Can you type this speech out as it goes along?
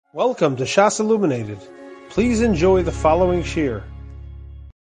Welcome to Shas Illuminated. Please enjoy the following shir.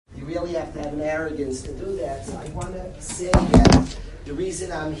 You really have to have an arrogance to do that. So I want to say that the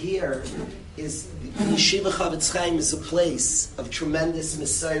reason I'm here is Yeshiva Chavetz Chaim is a place of tremendous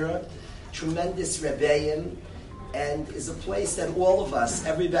Messiah, tremendous Rebbeim, and is a place that all of us,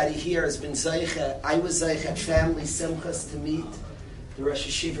 everybody here has been Zeicha. I was Zeicha at family Simchas to meet the Rosh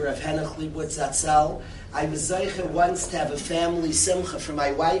Yeshiva of Henoch Leibowitz Zatzal. I was Zeicha once to have a family Simcha from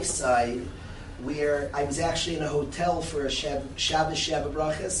my wife's side, where I was actually in a hotel for a Shabbos Sheva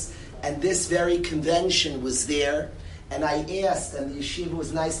Brachas, and this very convention was there, and I asked, and the yeshiva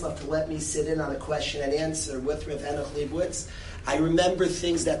was nice enough to let me sit in on a question and answer with Rav Henoch Leibowitz. I remember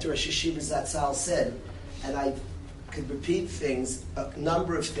things that the Rosh Yeshiva Zatzal said, and I could repeat things, a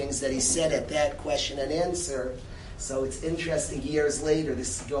number of things that he said at that question and answer. So it's interesting, years later,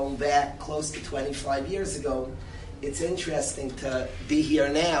 this is going back close to 25 years ago, it's interesting to be here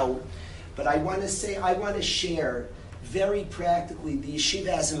now. But I want to share very practically the yeshiva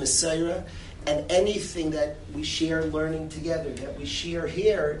as a Messiah, and anything that we share learning together, that we share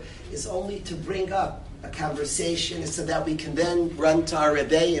here, is only to bring up a conversation so that we can then run to our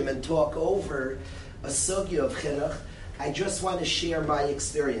Rebbeim and talk over a sugya of Chinuch. I just want to share my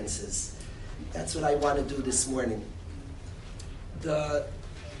experiences. That's what I want to do this morning.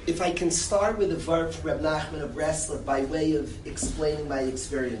 If I can start with a verb from Reb Nachman of Breslov by way of explaining my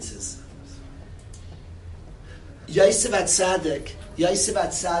experiences. Yosef Atzadik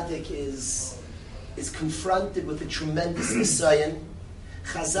is confronted with a tremendous Messiah.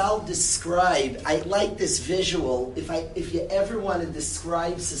 Chazal describe, I like this visual, if you ever want to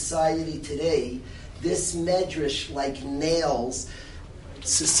describe society today, this medrash like nails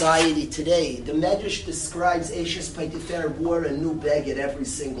society today. The Medrash describes Eishes Potiphar wore a new beged every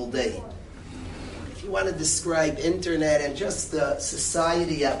single day. If you want to describe internet and just the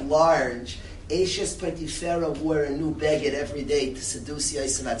society at large, Eishes Potiphar wore a new beged every day to seduce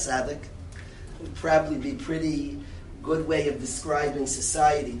Yosef Atzadik. Would probably be pretty good way of describing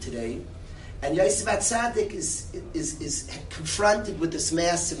society today. And Yosef Atzadik is confronted with this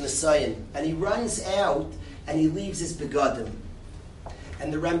massive Messiah, and he runs out and he leaves his begadim.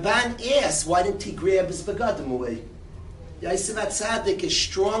 And the Ramban asks, why didn't he grab his begadim away? Yosef Atzadik is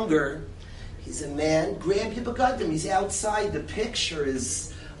stronger. He's a man. Grab your begadim. He's outside. The picture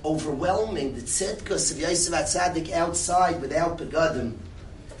is overwhelming. The tzidkus of Yosef Atzadik outside without begadim.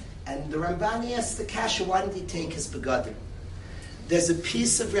 And the Ramban asks the kasha, why didn't he take his begadim? There's a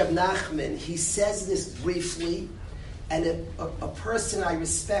piece of Reb Nachman. He says this briefly, and a person I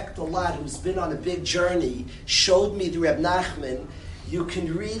respect a lot who's been on a big journey showed me the Reb Nachman. You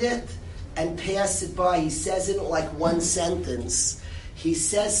can read it and pass it by. He says it in like one sentence. He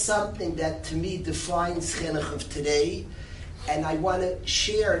says something that to me defines Chinuch of today, and I want to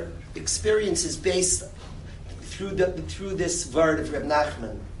share experiences based through this word of Reb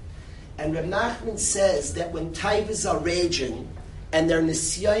Nachman. And Reb Nachman says that when taivas are raging and they're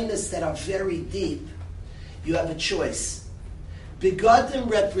nisyonos that are very deep, you have a choice. Begadim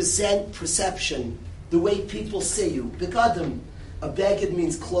represent perception, the way people see you. Begadim. A beged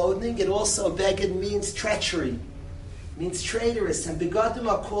means clothing, and also a beged means treachery, means traitorous. And begadim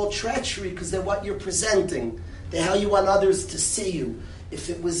are called treachery because they're what you're presenting. They're how you want others to see you.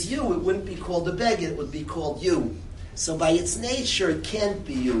 If it was you, it wouldn't be called a beged, it would be called you. So by its nature, it can't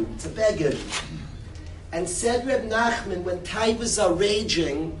be you. It's a beged. And said Reb Nachman, when taivas are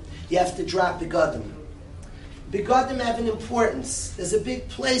raging, you have to drop begadim. Begadim have an importance. There's a big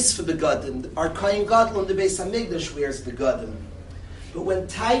place for begadim. Our Kohen Gadol in the Beis HaMikdash wears begadim. But when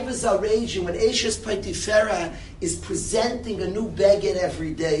taivas are raging, when Eishes Potiphar is presenting a new beged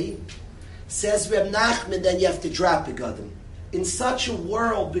every day, says Reb Nachman, then you have to drop begadim. In such a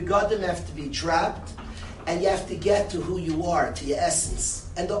world, begadim have to be dropped, and you have to get to who you are, to your essence.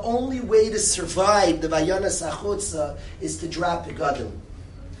 And the only way to survive the vayonas achutza is to drop begadim.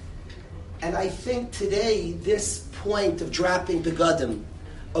 And I think today, this point of dropping begadim,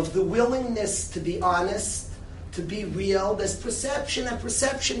 of the willingness to be honest, to be real, there's perception, and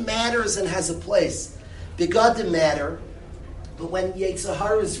perception matters and has a place. Begadim matter, but when Yetzer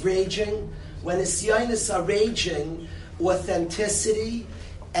Hara is raging, when Isyonis are raging, authenticity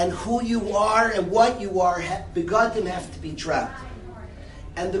and who you are and what you are, begadim have to be dropped.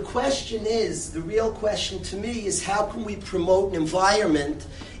 And the question is, the real question to me is, how can we promote an environment?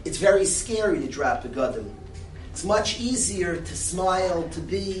 It's very scary to drop begadim. It's much easier to smile, to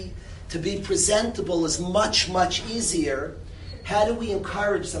be presentable is much, much easier. How do we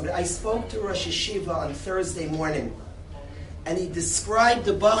encourage somebody? I spoke to Rosh Yeshiva on Thursday morning, And he described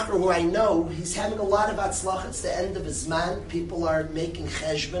the Bacher who I know, he's having a lot of atzlach. It's the end of his man. People are making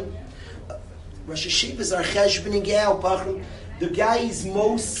cheshbon. Rosh Yeshivas are cheshboning out. Bacher, the guy he's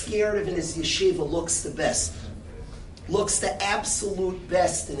most scared of in his yeshiva looks the best. Looks the absolute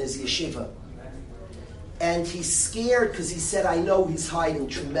best in his yeshiva. And he's scared because he said, I know he's hiding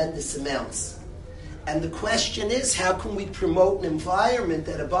tremendous amounts. And the question is, how can we promote an environment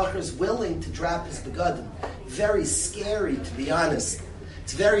that a bacher is willing to drop his begadim? Very scary, to be honest.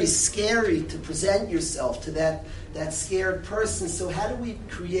 It's very scary to present yourself to that scared person. So how do we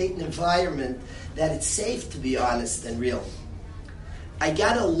create an environment that it's safe to be honest and real? I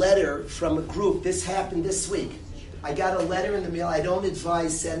got a letter from a group. This happened this week. I got a letter in the mail. I don't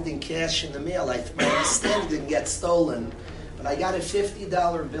advise sending cash in the mail. I understand it didn't get stolen. But I got a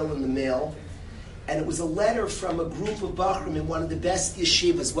 $50 bill in the mail. And it was a letter from a group of Bachrim in one of the best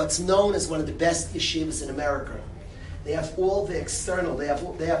yeshivas, what's known as one of the best yeshivas in America. They have all the external, they have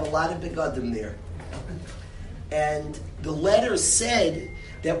a lot of begadim there. And the letter said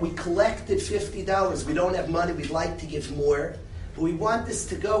that we collected $50. We don't have money, we'd like to give more. But we want this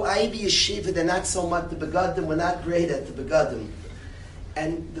to go, Ivy Yeshiva, they're not so much the begadim, we're not great at the begadim.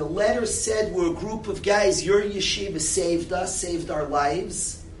 And the letter said we're a group of guys, your yeshiva saved us, saved our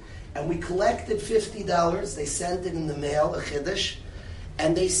lives. And we collected $50. They sent it in the mail, a chiddush.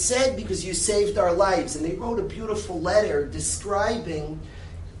 And they said, because you saved our lives. And they wrote a beautiful letter describing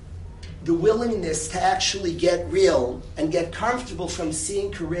the willingness to actually get real and get comfortable from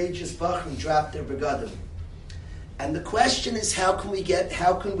seeing courageous bachrim drop their begadim. And the question is, how can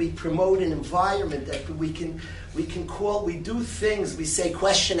we promote an environment that we do things, we say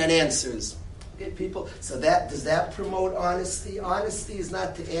question and answers. People, so does that promote honesty? Honesty is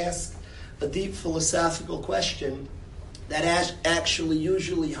not to ask a deep philosophical question that actually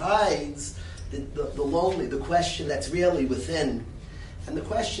usually hides the lonely, the question that's really within. And the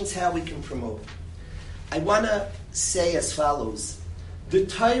question is how we can promote. I want to say as follows. The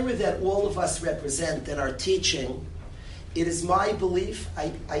Torah that all of us represent and are teaching, it is my belief, I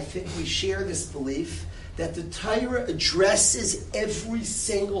think we share this belief, that the Torah addresses every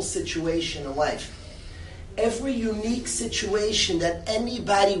single situation in life. Every unique situation that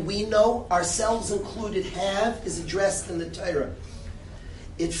anybody we know, ourselves included, have is addressed in the Torah.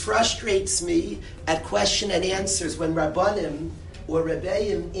 It frustrates me at question and answers when Rabbanim or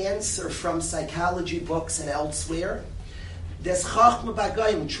Rebbeim answer from psychology books and elsewhere. There's Chachma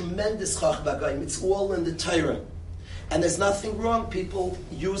Bagayim, tremendous Chachma Bagayim. It's all in the Torah. And there's nothing wrong. People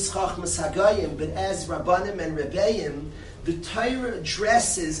use Chachmas Hagayim, but as Rabbanim and Rebbeim, the Torah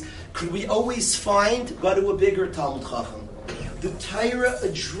addresses, could we always go to a bigger Talmud Chacham? The Torah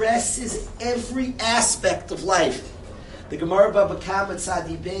addresses every aspect of life. The Gemara Baba Kama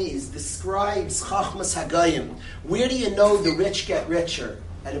Tzadi Beis describes Chachmas Hagayim. Where do you know the rich get richer?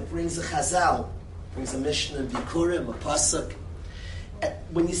 And it brings a Chazal, brings a Mishnah, Bikurim, a Pasuk.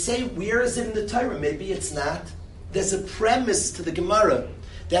 When you say, where is it in the Torah? Maybe it's not. There's a premise to the Gemara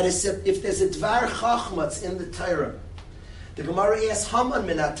that is, if there's a Dvar Chachma in the Torah, the Gemara asks, Haman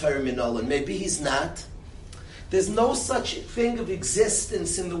minat Torah minolan. Maybe he's not. There's no such thing of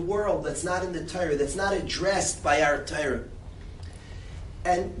existence in the world that's not in the Torah, that's not addressed by our Torah.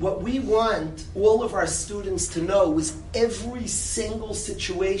 And what we want all of our students to know is every single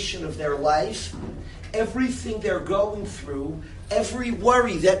situation of their life, everything they're going through, every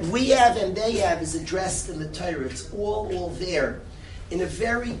worry that we have and they have is addressed in the Torah. It's all there. In a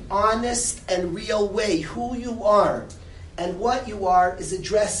very honest and real way, who you are and what you are is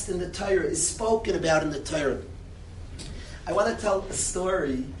addressed in the Torah, is spoken about in the Torah. I want to tell a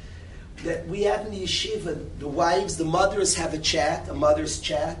story that we have in the yeshiva. The wives, the mothers have a mother's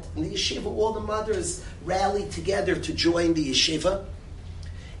chat. In the yeshiva, all the mothers rally together to join the yeshiva.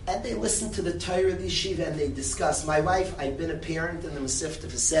 And they listen to the Torah of the yeshiva and they discuss. My wife, I've been a parent in the Masifta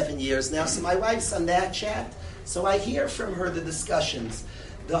for 7 years now, so my wife's on that chat. So I hear from her the discussions.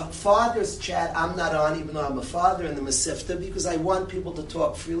 The father's chat, I'm not on, even though I'm a father in the Masifta, because I want people to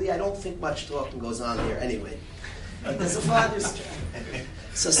talk freely. I don't think much talking goes on there anyway. But there's a father's chat.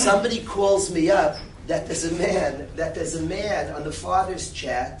 So somebody calls me up that there's a man on the father's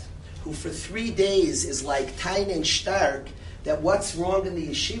chat who for 3 days is like tain and stark, that what's wrong in the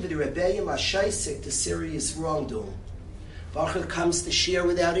yeshiva, the Rebbeim are shaisik, the serious wrongdoing. Bacher comes to share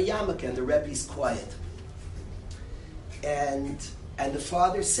without a yarmulke, and the Rebbe's quiet. And the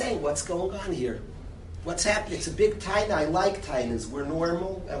father's saying, what's going on here? What's happening? It's a big taina. I like tainas. We're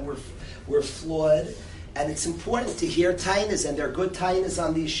normal and we're flawed. And it's important to hear tainas, and they're good tainas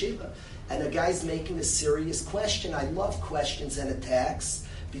on the yeshiva. And a guy's making a serious question. I love questions and attacks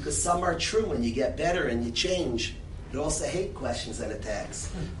because some are true and you get better and you change. But I also hate questions and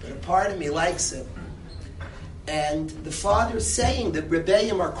attacks. But a part of me likes it. And the father is saying that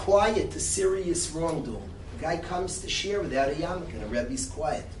Rebbeim are quiet to serious wrongdoing. A guy comes to share without a yarmulke, and a Rebbe's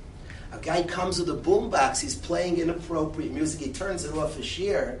quiet. A guy comes with a boombox, he's playing inappropriate music, he turns it off a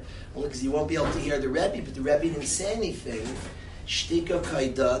share, only because you won't be able to hear the Rebbe, but the Rebbe didn't say anything. Shtika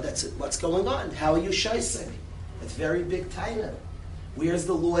kaida, that's what's going on. How are you shaising? It's very big taina. Where's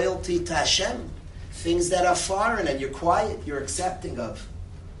the loyalty to Hashem? Things that are foreign and you're quiet, you're accepting of.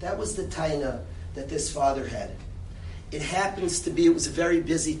 That was the taina that this father had. It happens to be, it was a very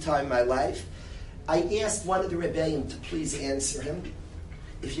busy time in my life. I asked one of the Rebbeim to please answer him.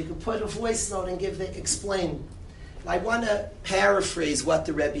 If you could put a voice note and explain. I want to paraphrase what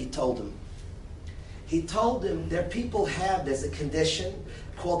the Rebbe told him. He told him that people have, there's a condition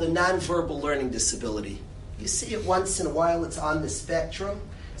called a nonverbal learning disability. You see it once in a while, it's on the spectrum.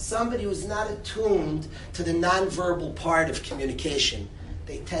 Somebody who's not attuned to the nonverbal part of communication.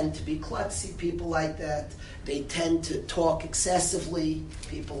 They tend to be klutzy, people like that. They tend to talk excessively,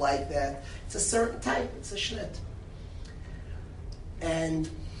 people like that. It's a certain type, it's a shnit.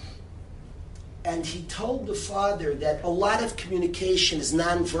 And he told the father that a lot of communication is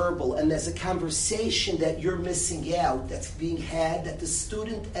nonverbal, and there's a conversation that you're missing out that's being had, that the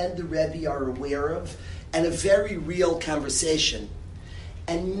student and the Rebbe are aware of, and a very real conversation.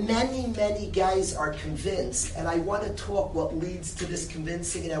 And many, many guys are convinced, and I want to talk what leads to this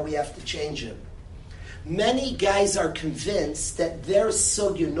convincing and how we have to change it. Many guys are convinced that their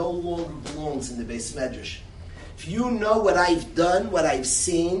sugya no longer belongs in the Beis Medrash. If you know what I've done, what I've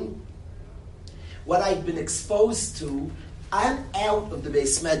seen, what I've been exposed to, I'm out of the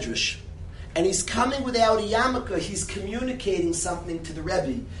Beis Medrash. And he's coming without a yarmulke, he's communicating something to the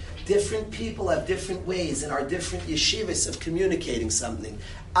Rebbe. Different people have different ways and are different yeshivas of communicating something.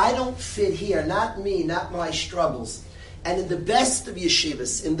 I don't fit here, not me, not my struggles. And in the best of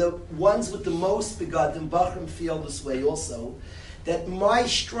yeshivas, in the ones with the most begotten, Bachram feel this way also, that my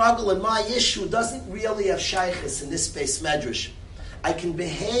struggle and my issue doesn't really have shaykhis in this Beis Medrash. I can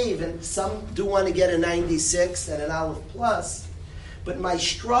behave, and some do want to get a 96 and an Aleph plus, but my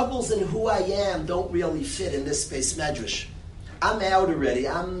struggles and who I am don't really fit in this Beis Medrash. I'm out already.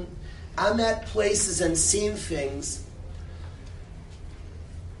 I'm at places and seeing things.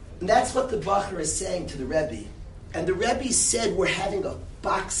 And that's what the Bachar is saying to the Rebbe. And the Rebbe said, we're having a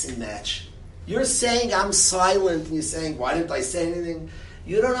boxing match. You're saying I'm silent, and you're saying, why didn't I say anything?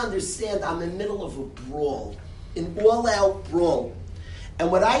 You don't understand, I'm in the middle of a brawl, an all-out brawl.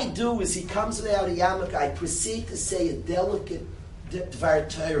 And what I do is, he comes without a yarmulke, I proceed to say a delicate dvar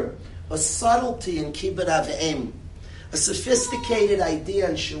Torah, a subtlety in kibbud avim, a sophisticated idea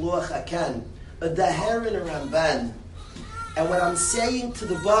in shiluach hakan, a daher in a ramban. And what I'm saying to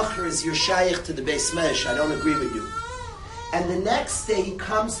the Bachar is, you're shaykh to the Beis Medrash, I don't agree with you. And the next day he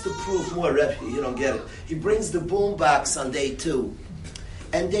comes to prove more, Rebbe, you don't get it. He brings the boombox on day 2.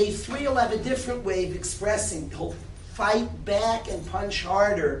 And day 3 he'll have a different way of expressing. He'll fight back and punch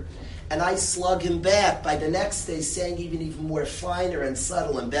harder, and I slug him back by the next day saying even more finer and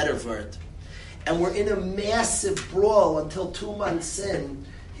subtle and better word. And we're in a massive brawl until 2 months in,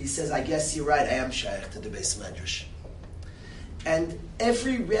 he says, I guess you're right, I am shaykh to the Beis Medrash. And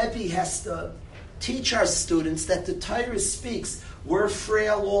every Rebbe has to teach our students that the Torah speaks. We're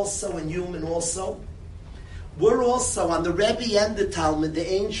frail also and human also. We're also, on the Rebbe and the Talmud,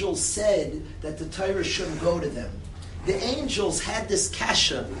 the angels said that the Torah shouldn't go to them. The angels had this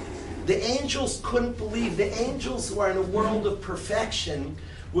kasha. The angels couldn't believe. The angels who are in a world of perfection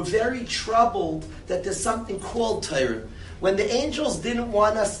were very troubled that there's something called Torah. When the angels didn't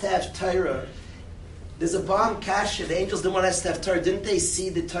want us to have Torah, there's a bomb kasha. The angels didn't want us to have Torah. Didn't they see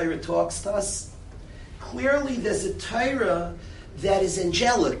the Torah talks to us? Clearly there's a Torah that is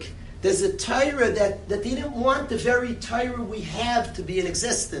angelic. There's a Torah that they didn't want the very Torah we have to be in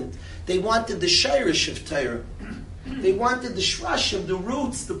existence. They wanted the shirish of Torah. They wanted the shrashim, the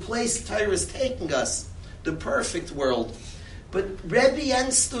roots, the place Torah is taking us, the perfect world. But Rebbe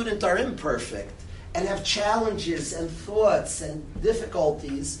and student are imperfect and have challenges and thoughts and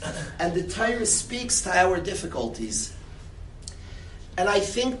difficulties, and the Torah speaks to our difficulties. And I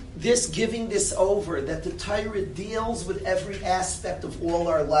think this giving this over, that the Torah deals with every aspect of all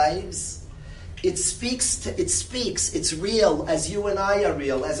our lives, it speaks, it's real, as you and I are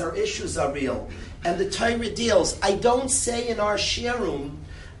real, as our issues are real. And the Torah deals. I don't say in our shirum,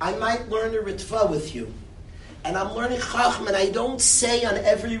 I might learn a ritva with you. And I'm learning chacham, and I don't say on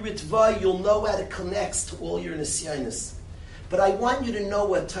every ritva you'll know how to connect to all your nisyanis. But I want you to know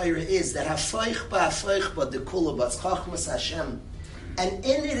what Torah is, that hafaych ba the kula ba, it's chachmas Hashem. And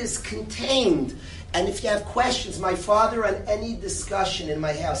in it is contained, and if you have questions, my father on any discussion in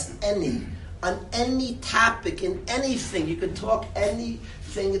my house, on any topic, in anything, you can talk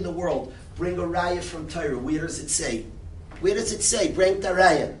anything in the world, bring a raya from Torah. Where does it say? Where does it say? Bring the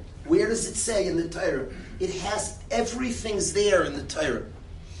raya. Where does it say in the Torah? It has, everything's there in the Torah.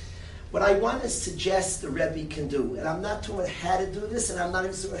 What I want to suggest the Rebbe can do, and I'm not talking about how to do this, and I'm not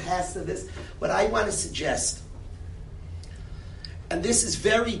even saying what has to do this, what I want to suggest, and this is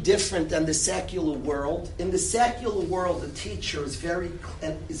very different than the secular world. In the secular world, the teacher is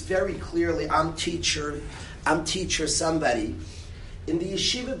very clearly, I'm teacher somebody. In the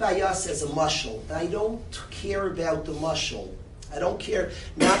yeshiva bayas as a mashal, and I don't care about the mashal. I don't care.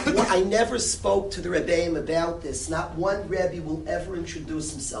 I never spoke to the Rebbeim about this. Not one Rebbe will ever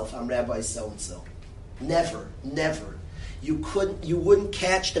introduce himself. I'm Rabbi so-and-so. Never. You wouldn't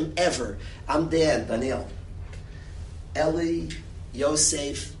catch them ever. I'm Dan, Daniel, Eli,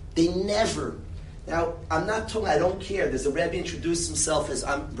 Yosef. They never. Now, I'm not talking, I don't care. Does a Rebbe introduce himself as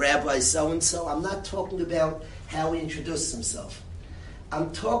I'm Rabbi so-and-so? I'm not talking about how he introduced himself.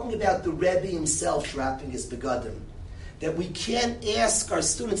 I'm talking about the Rebbe himself dropping his begadim. That we can't ask our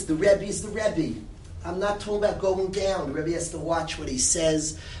students, the Rebbe is the Rebbe. I'm not talking about going down. The Rebbe has to watch what he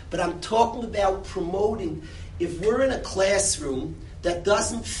says. But I'm talking about promoting. If we're in a classroom that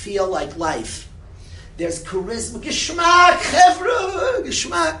doesn't feel like life, there's charisma, geschmack, chevra,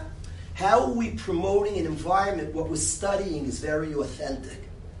 geschmack. How are we promoting an environment? What we're studying is very authentic.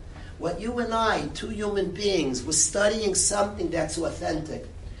 What you and I, two human beings, we're studying something that's authentic.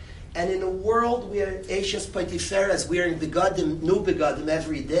 And in a world where Eishes Potiphera is wearing begadim, new begadim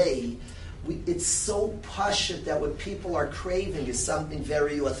every day, it's so pashut that what people are craving is something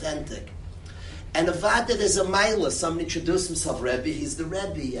very authentic. And avad that is a maila, someone introduced himself, Rebbe, he's the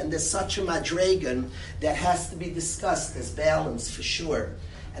Rebbe, and there's such a madregan that has to be discussed as balance for sure.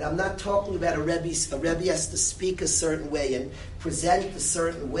 And I'm not talking about a Rebbe has to speak a certain way and present a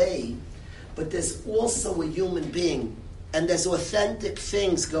certain way, but there's also a human being. And there's authentic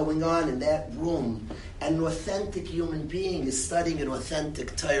things going on in that room. And an authentic human being is studying an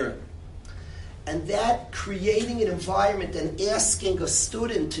authentic Torah. And that creating an environment and asking a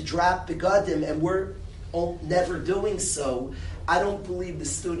student to drop begadim, and we're never doing so, I don't believe the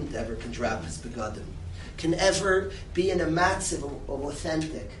student ever can drop his begadim. Can ever be in a matziv of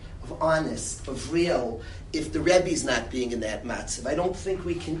authentic, of honest, of real, if the Rebbe's not being in that matziv. I don't think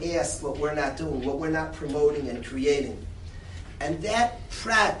we can ask what we're not doing, what we're not promoting and creating. And that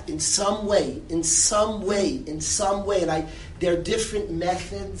prat, in some way, and there are different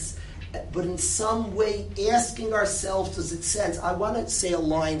methods, but in some way, asking ourselves, does it sense? I want to say a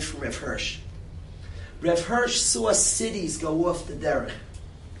line from Rav Hirsch. Rav Hirsch saw cities go off the derech.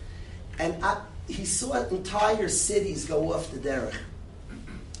 And he saw entire cities go off the derech.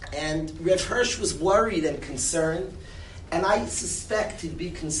 And Rav Hirsch was worried and concerned, and I suspect he'd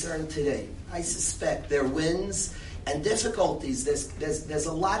be concerned today. I suspect there are wins and difficulties. There's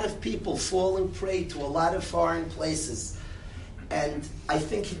a lot of people falling prey to a lot of foreign places. And I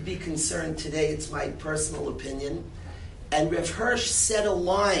think he'd be concerned today. It's my personal opinion. And Rav Hirsch said a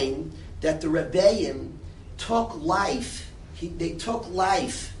line that the Rebbeim took life. They took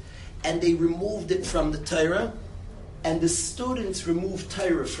life and they removed it from the Torah, and the students removed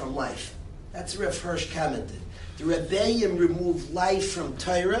Torah from life. That's what Rav Hirsch commented. The Rebbeim removed life from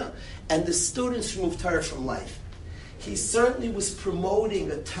Torah, and the students removed Torah from life. He certainly was promoting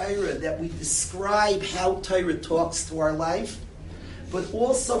a Torah that we describe how Torah talks to our life, but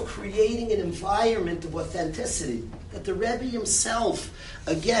also creating an environment of authenticity. That the Rebbe himself,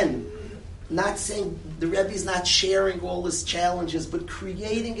 again, not saying the Rebbe's not sharing all his challenges, but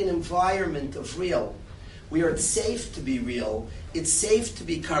creating an environment of real, where it's safe to be real, it's safe to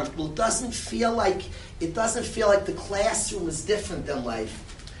be comfortable. It doesn't feel like the classroom is different than life.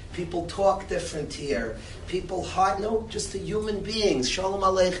 People talk different here. Just the human beings. Shalom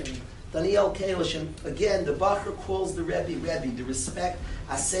Aleichem. Daniel Kalish, and again, the Bacher calls the Rebbe, the respect,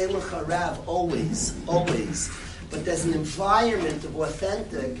 Aseh Lecha Rav, always. But there's an environment of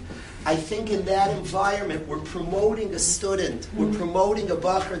authentic. I think in that environment, we're promoting a student, we're promoting a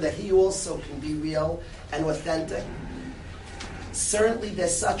Bacher that he also can be real and authentic. Certainly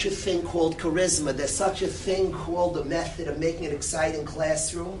there's such a thing called charisma, there's such a thing called a method of making an exciting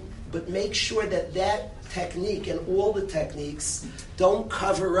classroom, but make sure that technique and all the techniques don't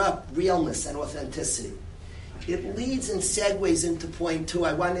cover up realness and authenticity. It leads and segues into point 2.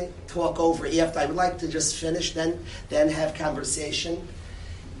 I want to talk over after. I would like to just finish, then have conversation.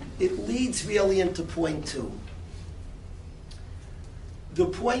 It leads really into point 2. The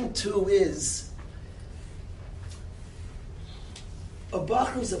point 2 is A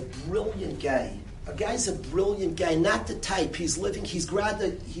bacher's a brilliant guy. A guy's a brilliant guy, not the type. He's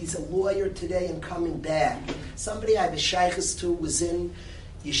a lawyer today and coming back. Somebody I have a shaykhs to was in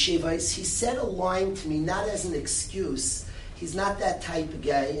yeshivas. He said a line to me, not as an excuse. He's not that type of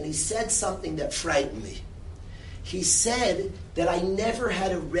guy. And he said something that frightened me. He said that I never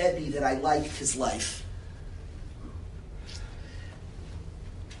had a Rebbe that I liked his life.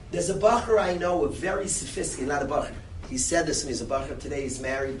 There's a bacher I know, a very sophisticated, not a bacher. He said this to me, he's a bacher today, he's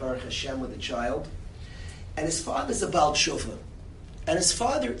married, Baruch Hashem, with a child. And his father's a Baal Tshuva. And his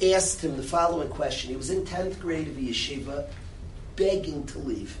father asked him the following question. He was in 10th grade of a yeshiva, begging to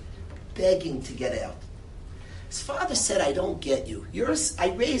leave, begging to get out. His father said, I don't get you.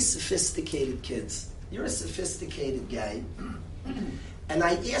 I raise sophisticated kids. You're a sophisticated guy. And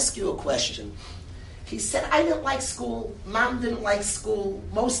I ask you a question. He said, I didn't like school. Mom didn't like school.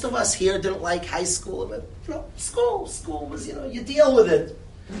 Most of us here didn't like high school. But, school was, you deal with it.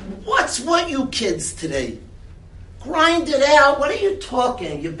 What's you kids today? Grind it out. What are you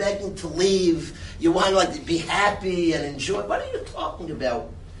talking? You're begging to leave. You want to be happy and enjoy. What are you talking about?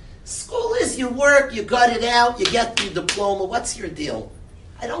 School is you work, you got it out, you get the diploma. What's your deal?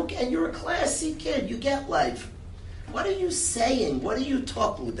 I don't get. You're a classy kid. You get life. What are you saying? What are you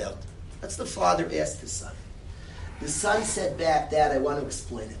talking about? That's the father asked his son. The son said back, Dad, I want to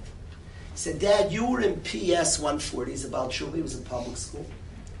explain it. He said, Dad, you were in PS 140. He's about Tshuva. He was in public school.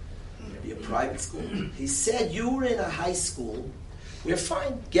 Maybe a private school. He said, you were in a high school. We're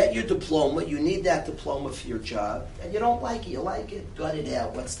fine. Get your diploma. You need that diploma for your job. And you don't like it. You like it. Gut it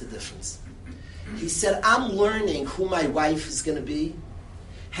out. What's the difference? He said, I'm learning who my wife is going to be,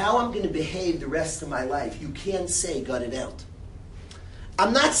 how I'm going to behave the rest of my life. You can't say gut it out.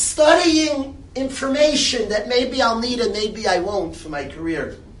 I'm not studying information that maybe I'll need and maybe I won't for my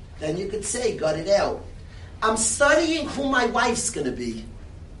career. Then you could say, gut it out. I'm studying who my wife's going to be.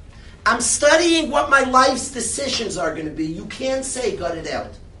 I'm studying what my life's decisions are going to be. You can't say, gut it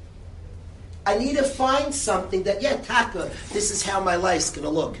out. I need to find something that, taka, this is how my life's going to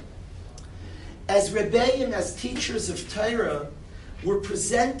look. As Rabbi and as teachers of Torah, we're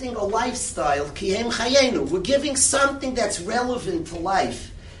presenting a lifestyle, kihem chayenu. We're giving something that's relevant to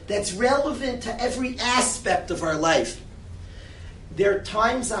life, that's relevant to every aspect of our life. There are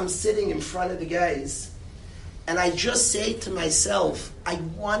times I'm sitting in front of the guys, and I just say to myself, I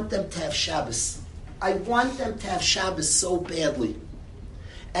want them to have Shabbos. I want them to have Shabbos so badly.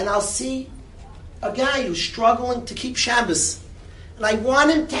 And I'll see a guy who's struggling to keep Shabbos, and I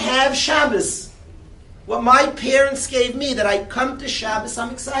want him to have Shabbos. What my parents gave me, that I come to Shabbos,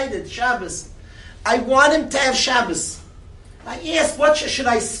 I'm excited, Shabbos. I want him to have Shabbos. I asked, what should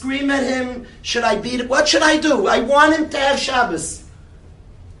I scream at him? Should I beat him? What should I do? I want him to have Shabbos.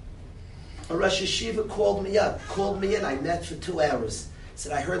 A Rosh Yeshiva called me in, I met for 2 hours.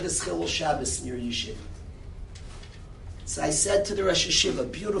 Said, I heard this Chilul Shabbos in your yeshiva. So I said to the Rosh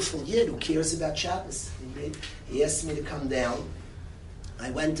Yeshiva, beautiful yid who cares about Shabbos. He asked me to come down. I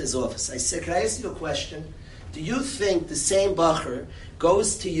went to his office. I said, can I ask you a question? Do you think the same bacher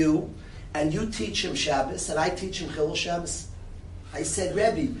goes to you and you teach him Shabbos and I teach him Chilul Shabbos? I said,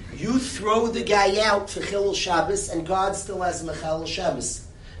 Rebbe, you throw the guy out for Chilul Shabbos and God still has Mechalel Shabbos.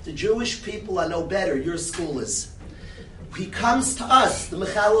 The Jewish people are no better. Your school is. He comes to us, the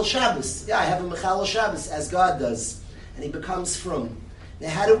Mechalel Shabbos. Yeah, I have a Mechalel Shabbos, as God does. And he becomes frum.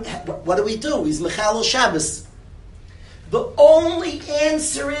 Now, what do we do? He's Mechalel Shabbos. The only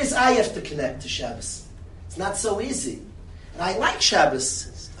answer is I have to connect to Shabbos. It's not so easy. And I like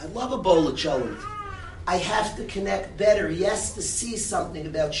Shabbos. I love a bowl of cholent. I have to connect better. He has to see something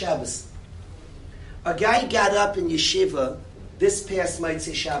about Shabbos. A guy got up in yeshiva this past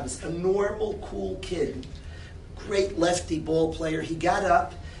Motzei Shabbos, a normal, cool kid, great lefty ball player. He got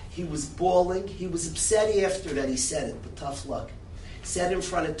up, he was bawling, he was upset after that he said it, but tough luck. He said it in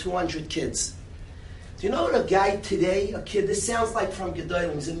front of 200 kids. Do you know what a guy today, a kid, this sounds like from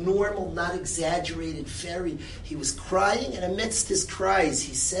Gedolim, he's a normal, not exaggerated, he was crying, and amidst his cries,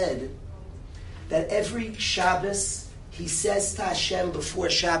 he said that every Shabbos, he says to Hashem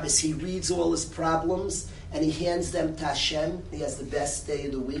before Shabbos, he reads all his problems, and he hands them to Hashem. He has the best day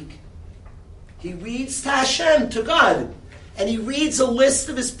of the week. He reads to Hashem, to God, and he reads a list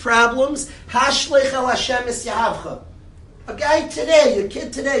of his problems. Hashlech el Hashem es yahavcha. A guy today, a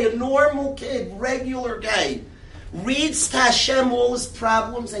kid today, a normal kid, regular guy, reads to Hashem all his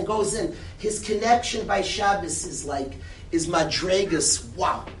problems and goes in. His connection by Shabbos is madregas.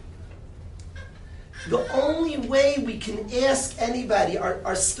 Wow. The only way we can ask anybody,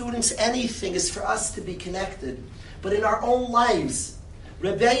 our students, anything, is for us to be connected. But in our own lives,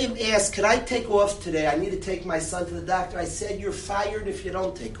 Rabbi asked, could I take off today? I need to take my son to the doctor. I said, you're fired if you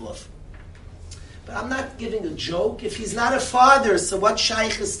don't take off. But I'm not giving a joke. If he's not a father, so what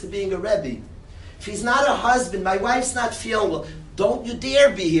shaykh is to being a Rebbe? If he's not a husband, my wife's not feeling well, don't you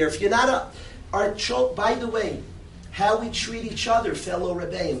dare be here. If you're not by the way, how we treat each other, fellow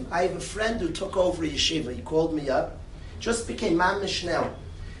Rebbeim. I have a friend who took over a yeshiva. He called me up, just became mamish now.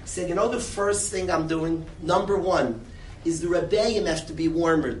 He said, you know the first thing I'm doing, number one, is the Rebbeim have to be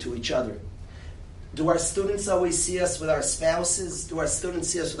warmer to each other. Do our students always see us with our spouses? Do our students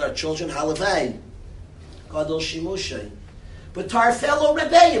see us with our children? Halavai. Gadol Shimushay. But to our fellow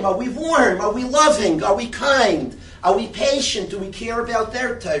Rebbeim, are we warm? Are we loving? Are we kind? Are we patient? Do we care about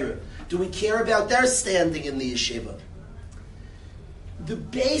their Torah? Do we care about their standing in the yeshiva? The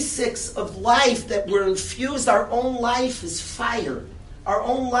basics of life that we're infused, our own life is fire. Our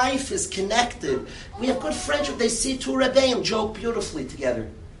own life is connected. We have good friendship. They see two Rebbeim joke beautifully together.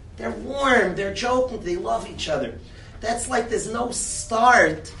 They're warm, they're joking, they love each other. That's like there's no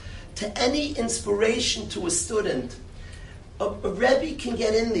start to any inspiration to a student. A Rebbe can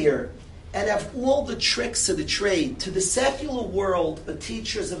get in there and have all the tricks of the trade. To the secular world, a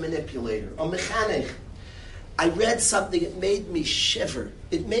teacher is a manipulator, a mechanech. I read something, it made me shiver.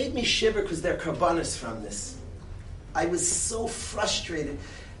 It made me shiver because they're karbanos from this. I was so frustrated.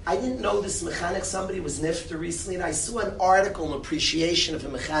 I didn't know this mechanic. Somebody was nifter recently, and I saw an article in appreciation of a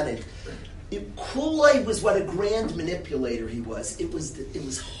mechanic. Kulay was what a grand manipulator he was. It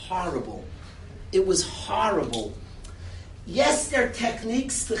was horrible. It was horrible. Yes, there are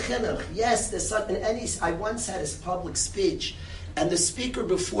techniques to chinuch. Yes, there's something. I once had his public speech, and the speaker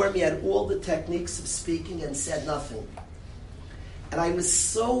before me had all the techniques of speaking and said nothing. And I was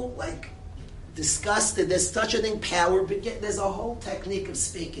so disgusted. There's such a thing, power, but there's a whole technique of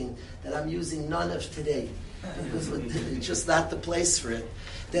speaking that I'm using none of today. Because it's just not the place for it.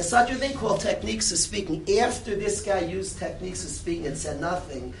 There's such a thing called techniques of speaking. After this guy used techniques of speaking and said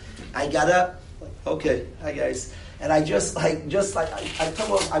nothing, I got up, okay, hi guys. And I I took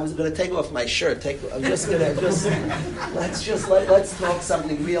off, I was going to take off my shirt. Let's talk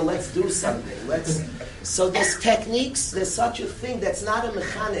something real. Let's do something. So there's techniques. There's such a thing that's not a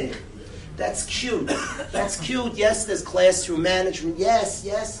mechanech. That's cute. That's cute. Yes, there's classroom management. Yes.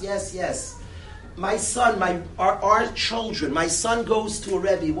 My son, our children. My son goes to a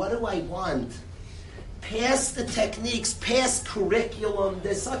Rebbe. What do I want? Past the techniques, past curriculum.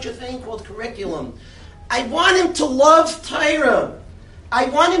 There's such a thing called curriculum. I want him to love Torah. I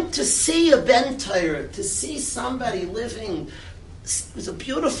want him to see a Ben Torah, to see somebody living who's a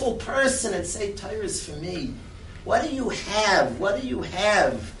beautiful person and say, Torah is for me. What do you have? What do you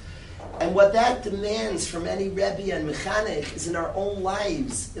have? And what that demands from any Rebbe and Mechanech is in our own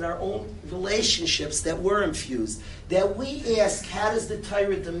lives, in our own relationships that we're infused. That we ask, how does the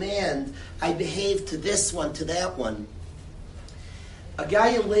Torah demand I behave to this one, to that one? A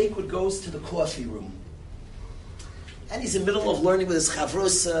guy in Lakewood goes to the coffee room. And he's in the middle of learning with his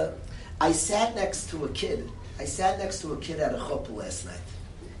chavrusa. I sat next to a kid at a chuppah last night.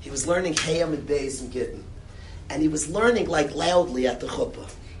 He was learning Hayam and Beis and Gittin. And he was learning loudly at the chuppah.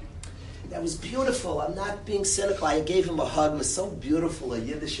 That was beautiful. I'm not being cynical. I gave him a hug. It was so beautiful, a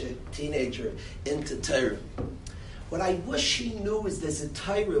Yiddish teenager into Torah. What I wish he knew is there's a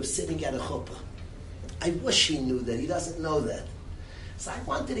Torah of sitting at a chuppah. I wish he knew that. He doesn't know that. So I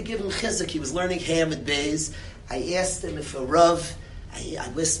wanted to give him chizuk. He was learning Hayam and Beis. I asked him if a Rav, I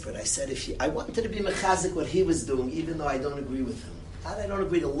whispered, I said, I wanted to be mechazik what he was doing, even though I don't agree with him. I don't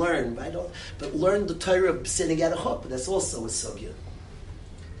agree to learn, but learn the Torah of sitting at a chuppah. That's also a sugya.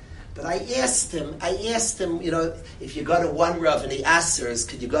 But I asked him, if you go to one Rav and he answers,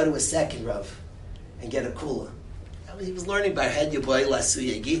 could you go to a second Rav and get a kula? He was learning by Head Yaboy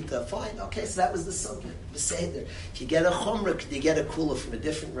Lasuya Gita. Fine, okay, so that was the sugya. Beseder. If you get a chumrah, could you get a kula from a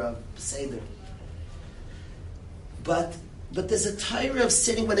different Rav? Beseder. But there's a Torah of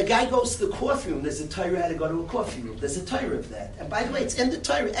sitting. When a guy goes to the coffee room, there's a Torah how to go to a coffee room. There's a Torah of that. And by the way, it's in the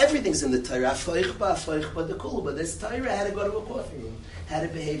Torah. Everything's in the Torah. Afoichba, the kula. There's Torah how to go to a coffee room, how to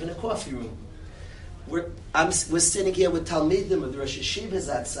behave in a coffee room. We're sitting here with Talmidim, with Rosh Yeshiva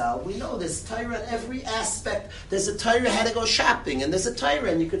Zatzal. We know there's Torah in every aspect. There's a Torah how to go shopping, and there's a Torah,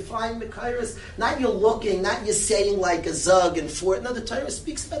 and you could find Mekairos. Not you looking, not you saying like a zug and fort. No, the Torah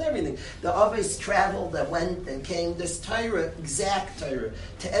speaks about everything. The Aves traveled, that went and came. There's Torah, exact Torah,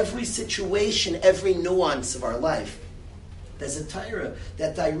 to every situation, every nuance of our life. There's a Torah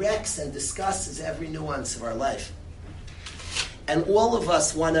that directs and discusses every nuance of our life. And all of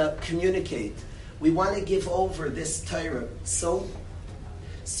us want to communicate. We want to give over this Torah so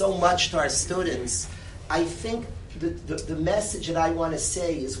much to our students. I think the message that I want to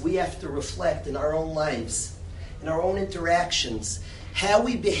say is we have to reflect in our own lives, in our own interactions. How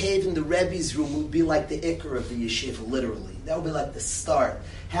we behave in the Rebbe's room would be like the ikar of the yeshiva, literally. That would be like the start.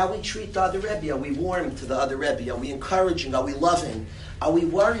 How we treat the other Rebbe. Are we warm to the other Rebbe? Are we encouraging? Are we loving? Are we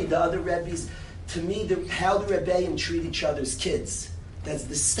worried the other Rebbe's? To me, how the Rebbeim treat each other's kids. That's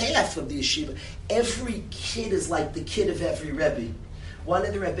the staff of the yeshiva. Every kid is like the kid of every Rebbe. One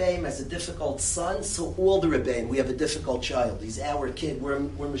of the Rebbeim has a difficult son, so all the Rebbeim, we have a difficult child. He's our kid. We're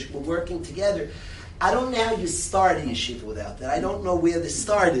working together. I don't know how you start a yeshiva without that. I don't know where the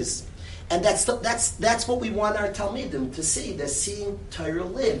start is. And that's what we want our Talmidim to see. They're seeing Torah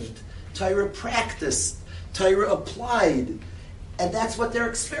lived, Torah practiced, Torah applied. And that's what they're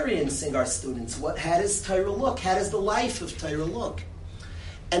experiencing, our students. How does Torah look? How does the life of Torah look?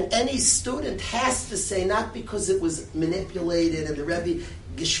 And any student has to say, not because it was manipulated and the Rebbe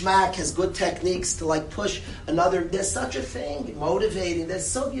Gishmak has good techniques to push another. There's such a thing, motivating. There's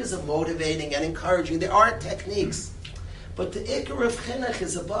sugyas of motivating and encouraging. There are techniques. But the ikar of Chinuch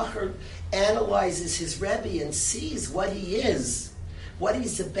is a bacher analyzes his Rebbe and sees what he is, what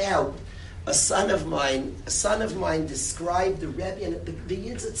he's about. A son of mine described the Rebbe, and the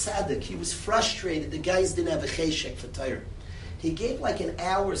Yid's a tzaddik. He was frustrated. The guys didn't have a cheshek for Torah. He gave an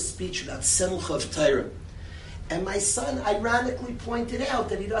hour speech about simcha of Torah. And my son ironically pointed out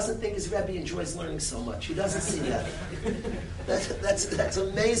that he doesn't think his Rebbe enjoys learning so much. He doesn't see that. That's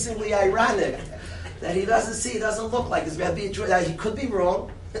amazingly ironic. That he doesn't look like his Rebbe enjoys. He could be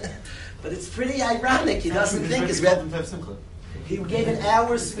wrong, but it's pretty ironic. He doesn't think his Rebbe. He gave an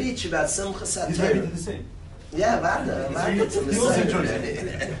hour speech about simcha satorah. His Rebbe did the same. Yeah,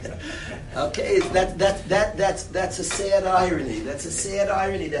 okay, that's a sad irony. That's a sad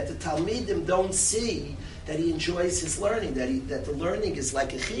irony that the Talmidim don't see that he enjoys his learning, that the learning is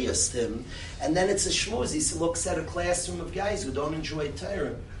like a chiyus to him, and then it's a shmuz. He looks at a classroom of guys who don't enjoy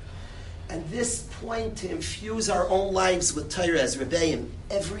Torah. And this point to infuse our own lives with Torah as Rebbeim,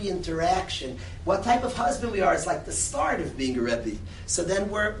 every interaction, what type of husband we are is like the start of being a Rebbe. So then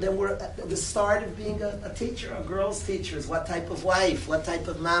we're at the start of being a teacher, a girl's teacher is what type of wife, what type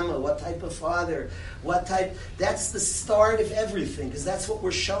of mama, what type of father, that's the start of everything, because that's what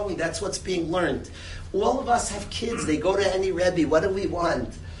we're showing, that's what's being learned. All of us have kids, they go to any Rebbe, what do we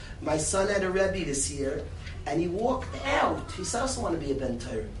want? My son had a Rebbe this year, and he walked out. He said, I also want to be a Ben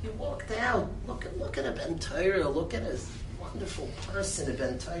Torah. He walked out. Look at a Ben Torah. Look at a wonderful person a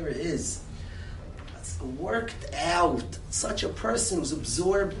Ben Torah is. It's worked out. Such a person who's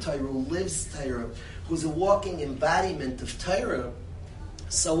absorbed Torah, who lives Torah, who's a walking embodiment of Torah.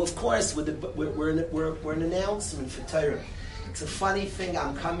 So, of course, we're an announcement for Torah. It's a funny thing.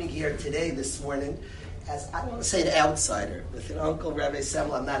 I'm coming here today, this morning, as I don't want to say an outsider. With an uncle, Rabbi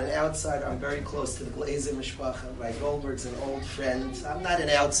Semmel, I'm not an outsider. I'm very close to the Glazer Mishpacha. Rabbi Goldberg's an old friend. I'm not an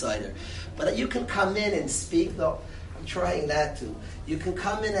outsider. But you can come in and speak, though. I'm trying that too. You can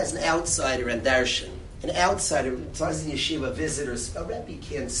come in as an outsider and darshan. An outsider, as long as in yeshiva, visitors, a Rebbe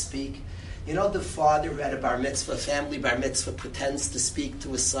can't speak. You know the father who had a bar mitzvah, family bar mitzvah, pretends to speak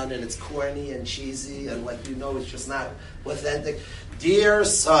to his son and it's corny and cheesy and it's just not authentic. Dear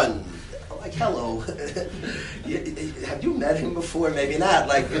son, hello. Have you met him before? Maybe not.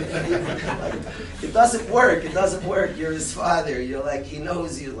 It doesn't work. It doesn't work. You're his father. You're he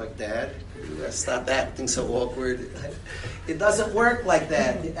knows you. Dad, stop acting so awkward. It doesn't work like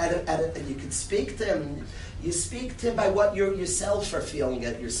that. And you can speak to him. You speak to him by what you yourself are feeling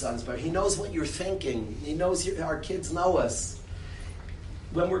at your son's birth. He knows what you're thinking. He knows our kids know us.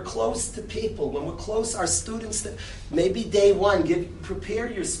 When we're close to people, when we're close, our students, maybe day one, prepare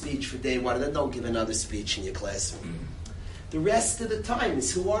your speech for day one, and then don't give another speech in your classroom. The rest of the time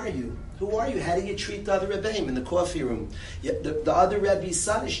is, who are you? Who are you? How do you treat the other Rebbeim in the coffee room? The other Rebbe's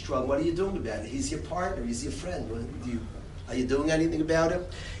son is strong. What are you doing about it? He's your partner. He's your friend. Are you doing anything about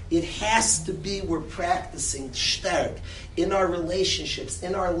it? It has to be we're practicing shtark in our relationships,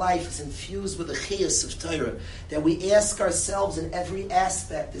 in our life. It's infused with the chiyus of Torah. That we ask ourselves in every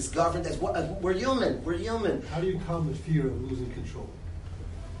aspect is governed as we're human. We're human. How do you combat fear of losing control?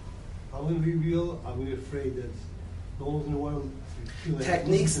 Are we real? Are we afraid that no one's in the world?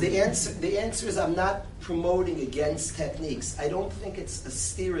 Techniques. The answer is I'm not promoting against techniques. I don't think it's a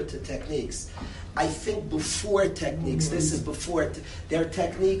steer to techniques. I think before techniques. This is before. There are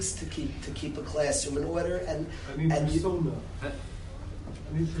techniques to keep a classroom in order, persona.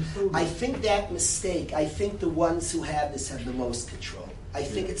 I think that mistake. I think the ones who have this have the most control. I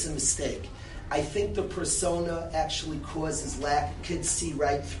think it's a mistake. I think the persona actually causes lack. Kids see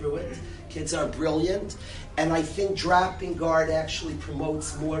right through it. Kids are brilliant. And I think dropping guard actually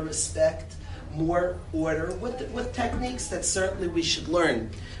promotes more respect, more order with techniques that certainly we should learn.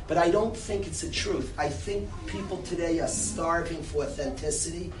 But I don't think it's the truth. I think people today are starving for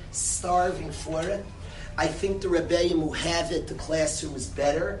authenticity, starving for it. I think the Rebbeim who have it, the classroom is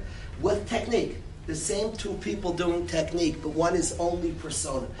better with technique. The same two people doing technique, but one is only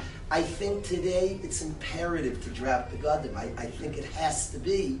persona. I think today it's imperative to drop the Gadim. I think it has to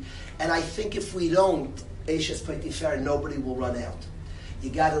be. And I think if we don't, Eishes Peitifera, nobody will run out. You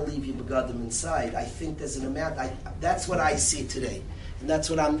got to leave your Begadim inside. I think there's an amount. That's what I see today. And that's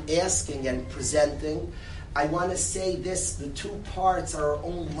what I'm asking and presenting. I want to say this, the two parts are our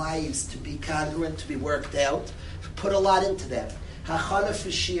own lives to be congruent, to be worked out. Put a lot into that. Hachana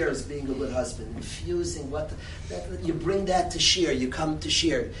for shir is being a good husband. Infusing you bring that to shir, you come to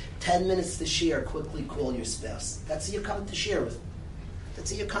shir. 10 minutes to shir, quickly call your spouse. That's what you come to shir with.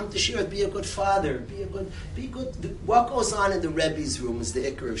 That's what you come to shir with. Be a good father. Be good. What goes on in the Rebbe's room is the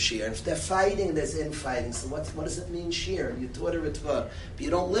ikr of shir. If they're fighting, there's infighting. So what does it mean shir? You taught a ritva, but you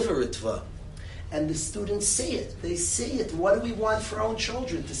don't live a ritva. And the students see it. They see it. What do we want for our own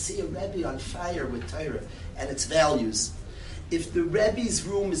children? To see a Rebbe on fire with Torah and its values. If the Rebbe's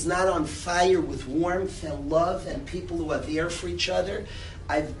room is not on fire with warmth and love and people who are there for each other,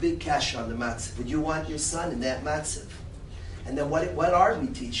 I have a big cash on the matzav. Would you want your son in that matzav? And then what are we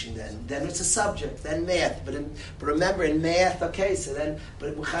teaching then? Then it's a subject, then math. But remember, in math, okay, so then,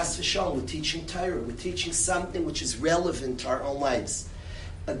 but chas v'shalom, we're teaching Torah. We're teaching something which is relevant to our own lives.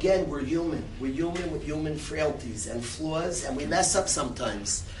 Again, we're human. We're human with human frailties and flaws, and we mess up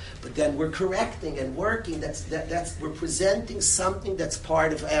sometimes. But then we're correcting and working. We're presenting something that's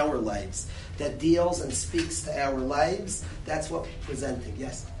part of our lives, that deals and speaks to our lives. That's what we're presenting.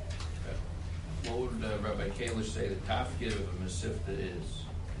 Yes? What would Rabbi Kalish say the tafkid of a Masifta is?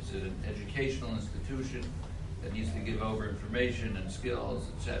 Is it an educational institution that needs to give over information and skills,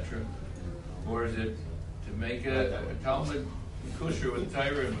 etc.? Or is it to make a Talmud kosher with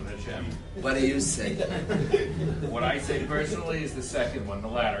Torah and with Hashem? What do you say? What I say personally is the second one, the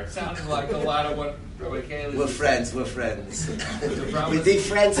latter. It sounded like a lot of what Rabbi Kalish We're friends. We'd be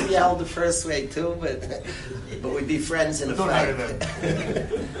friends if you held the first way too, but we'd be friends in a fight.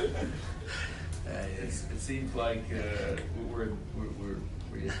 It seems like we're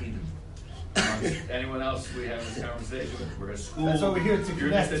Yechidim. Anyone else we have this conversation with? We're a school. That's why we're here to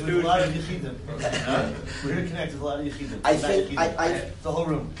connect with a lot of Yechidim. We're here to connect with a lot of Yechidim. I think the whole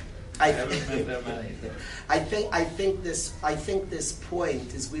room. I haven't met that many. I think this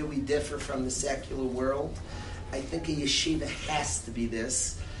point is where we differ from the secular world. I think a yeshiva has to be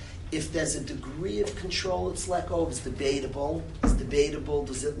this. If there's a degree of control, it's like, it's debatable. It's debatable.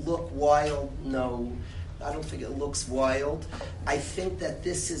 Does it look wild? No. I don't think it looks wild. I think that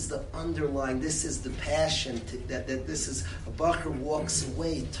this is the underlying, this is the passion, that this is, a bacher walks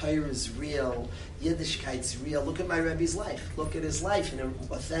away, Torah is real, Yiddishkeit's real. Look at my Rebbe's life. Look at his life in an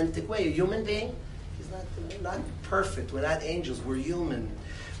authentic way. A human being, he's not perfect. We're not angels, we're human.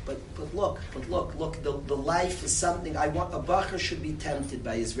 But look, the life is something, a bacher should be tempted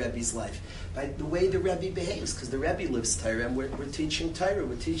by his Rebbe's life, by the way the Rebbe behaves, because the Rebbe lives Torah, and we're teaching Torah,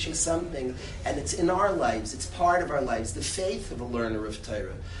 we're teaching something, and it's in our lives, it's part of our lives, the faith of a learner of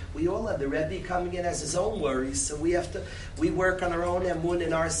Torah. We all have the Rebbe coming in as his own worries, so we work on our own emun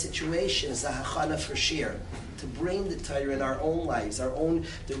in our situation as a hachana for shir, to bring the Torah in our own lives,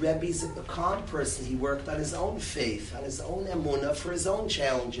 the Rebbe's a calm person. He worked on his own faith, on his own emunah, for his own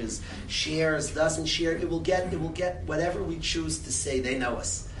challenges. Shares, doesn't share, it will get whatever we choose to say, they know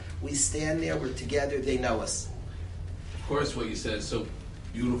us. We stand there, we're together, they know us. Of course, what you said is so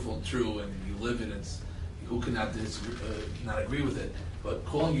beautiful and true, and you live in it. Who cannot not agree with it? But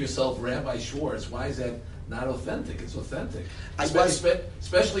calling yourself Rabbi Schwartz, why is that not authentic? It's authentic.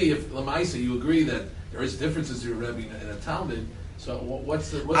 Especially if, Lamaisa, you agree that there is differences in a Rebbe and a Talmud. So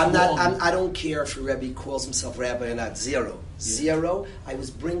what's I don't care if a Rebbe calls himself Rabbi or not. Zero. I was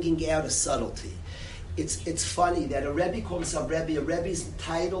bringing out a subtlety. It's funny that a Rebbe called himself Rebbe. A Rebbe's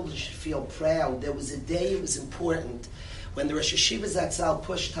entitled, should feel proud. There was a day it was important when the Rosh Hashiva Zatzal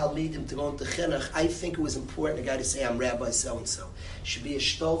pushed Talmidim to go into Chinuch. I think it was important a guy to say, I'm Rabbi so-and-so. Should be a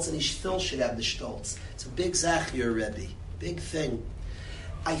stoltz, and he still should have the stoltz. It's a big zach, you're a Rebbe. Big thing.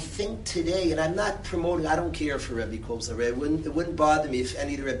 I think today, and I'm not promoting, I don't care if a Rebbe calls a Rebbe. It wouldn't bother me if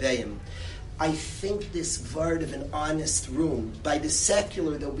any of the Rebbeim. I think this word of an honest room, by the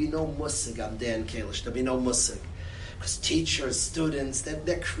secular, there'll be no musig on Dan Kalish. There'll be no musig. Because teachers, students,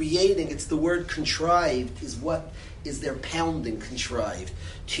 they're creating, it's the word contrived, is what is they're pounding contrived.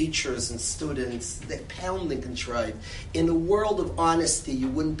 Teachers and students, they're pounding contrived. In a world of honesty, you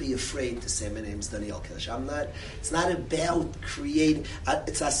wouldn't be afraid to say, my name's Daniel Kalish. It's not about creating,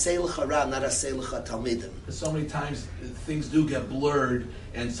 it's aseh l'cha Rab, not aseh l'cha talmidim. So many times things do get blurred,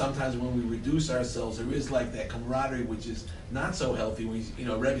 and sometimes when we reduce ourselves, there is like that camaraderie, which is not so healthy.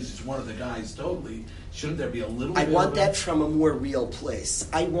 When Rebbe's just one of the guys totally. Shouldn't there be a little bit I want of that from a more real place.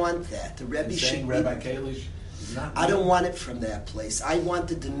 I want that. The Rebbe should be... Rabbi Kalish is not... I don't want it from that place. I want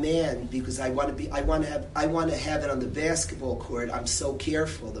the demand because I want to have it on the basketball court. I'm so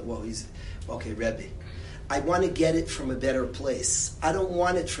careful that, Rebbe. I want to get it from a better place. I don't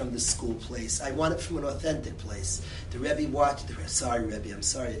want it from the school place. I want it from an authentic place. The Rebbe watched. Sorry, Rebbe. I'm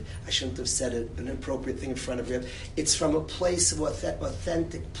sorry. I shouldn't have said an inappropriate thing in front of Rebbe. It's from a place of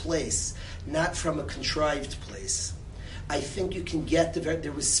authentic place, not from a contrived place. I think you can get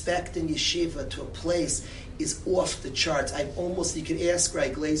the respect in yeshiva to a place is off the charts. You could ask Rai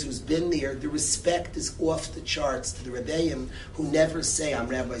Glazer, who's been there, the respect is off the charts to the Rebbeim who never say, I'm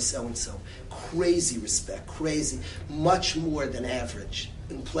Rabbi so-and-so. Crazy respect, crazy. Much more than average.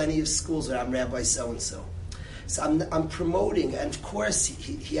 In plenty of schools where I'm Rabbi so-and-so. So I'm promoting, and of course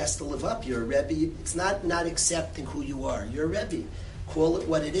he has to live up. You're a Rebbe. It's not accepting who you are. You're a Rebbe. Call it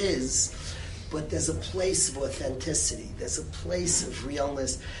what it is. But there's a place of authenticity. There's a place of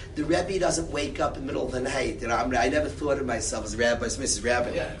realness. The Rebbe doesn't wake up in the middle of the night. I never thought of myself as Rabbi, as Mrs.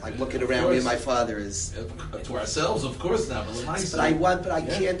 Rabbi. Yeah, I'm looking around where my father is. To ourselves, of course not. But I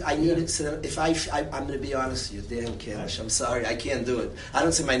can't. I need it. So if I'm going to be honest with you, Dan Kalish, I'm sorry, I can't do it. I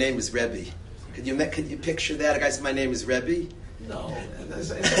don't say my name is Rebbe. Could you picture that? A guy said my name is Rebbe. No.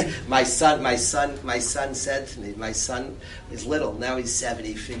 My son said to me, my son is little, now he's 7,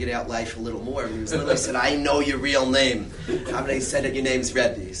 he figured out life a little more. When he was little, he said, I know your real name. He said that your name's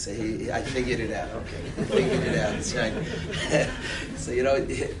Rebbe. So I figured it out. Okay, figured it out, that's right.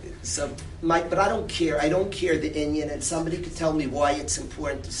 So, but I don't care. I don't care the Inyan, and somebody could tell me why it's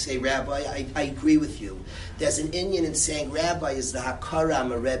important to say Rabbi. I agree with you. There's an Inyan in saying Rabbi is the Hakara,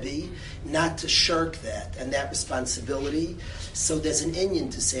 I'm a Rebbe, not to shirk that and that responsibility. So there's an Inyan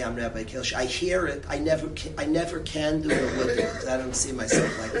to say I'm Rabbi Kalish. I hear it. I never can do it or would do it. I don't see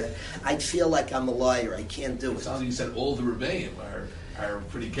myself like that. I'd feel like I'm a liar. I can't do it. You said all the Rebbeim are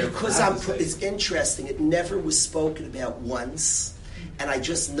pretty careful. Because it's interesting. It never was spoken about once. And I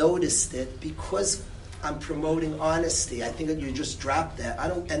just noticed it because I'm promoting honesty. I think that you just dropped that.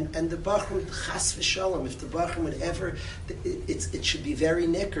 And the Bachur, Chas v'Shalom, if the Bachur would ever, it should be very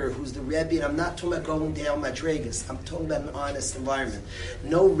nicker who's the Rebbe. And I'm not talking about going down Madregas. I'm talking about an honest environment.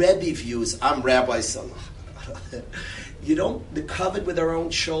 No Rebbe views, I'm Rabbi Salah. The covet with our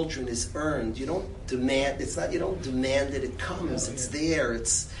own children is earned. You don't demand, you don't demand it, it comes, it's there,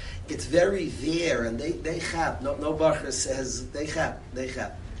 it's very there, and they have. No Bachur says, they have.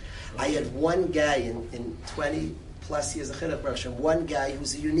 I had one guy in 20 plus years of Chinuch Baruch, one guy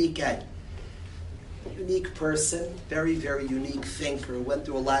who's a unique guy. Unique person, very, very unique thinker, went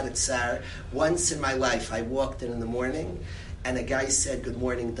through a lot of tsar. Once in my life, I walked in the morning, and a guy said, good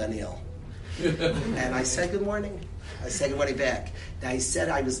morning, Daniel. And I said, good morning. I said good morning back. Now he said,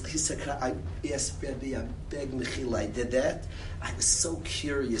 yes, Rebbe, I beg Mechila, I did that. I was so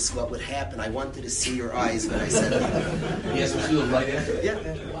curious what would happen. I wanted to see your eyes when I said that. Yes, Mechila right after? Yeah.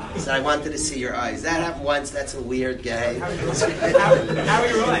 Wow. So I wanted to see your eyes. That happened once. That's a weird guy. How are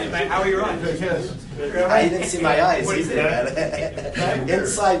your eyes? How are your eyes? I didn't see my eyes either.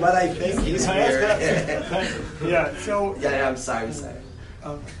 Inside what I think he's weird. Yeah, so... Yeah, I'm sorry.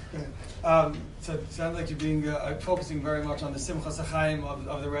 So it sounds like you're being focusing very much on the Simchas HaChaim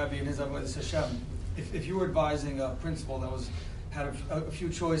of the Rabbi and his Avodas Hashem. If you were advising a principal that had a few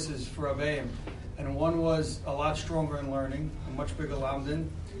choices for Rabbeim, and one was a lot stronger in learning, a much bigger lamdin,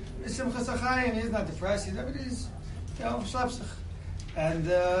 the Simchas HaChaim, he's not depressed, he's slapsich. And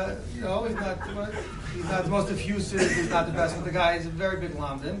he's not the most effusive, he's not the best, but the guy is a very big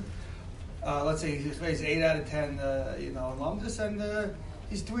lamdin. Let's say he's 8 out of 10 in lamdis, and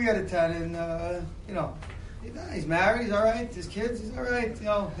he's 3 out of 10 in, he's married, he's all right. His kids, he's all right. He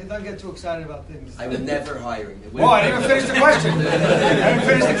doesn't get too excited about things. I would never hire him. I didn't finish the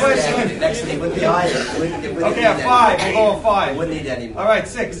question. Next thing would be hired. Okay, a 5. We'll go a 5. Wouldn't need any more. All right,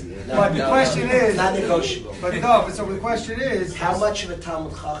 6. But the question is... Not negotiable. So the question is... How much of a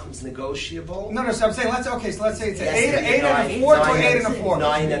Talmud Chacham is negotiable? No, so I'm saying, let's say it's 8 and a 4 to 8 and a 4.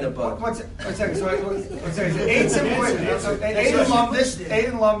 9 and above. One second. So 8 simple. 8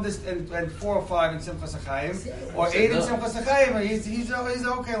 in Lamdis and 4 or 5 in Simchas HaChaim. Or 8 in Simchas HaChaim, he's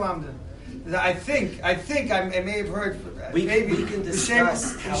okay Lamdin. I think I may have heard. We maybe can the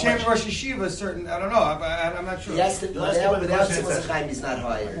discuss Shem how Shem much- Rosh Yeshiva is certain. I don't know. I'm not sure. Yes, without question Simchas is- Chaim, he's not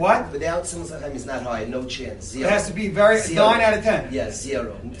hired. What? Without Simchas Chaim, he's not hired. No chance. Zero. It has to be very Zero. 9 out of 10. Yes,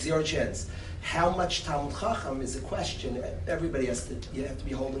 zero chance. How much Talmud Chacham is a question. Everybody has to. You have to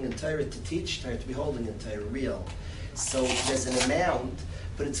be holding in Torah to teach Torah, to be holding in Torah real. So there's an amount,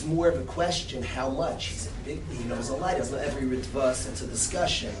 but it's more of a question. How much? He knows a lot. He doesn't know every ritva. So it's a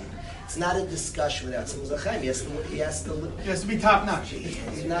discussion. It's not a discussion without Simchas Chaim. He has to. It has to be top notch.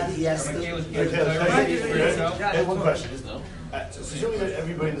 He's not. He has Rabbi to. Kalish, Okay, can you speak for yourself? I have one question. No? Assuming that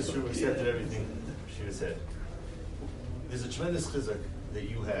everybody in this room accepted everything she said, there's a tremendous chizuk that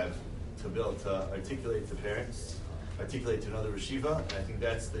you have to be able to articulate to parents, articulate to another yeshiva, and I think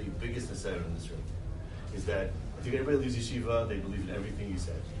that's the biggest incentive in this room. Is that I think everybody leaves yeshiva, they believe in everything you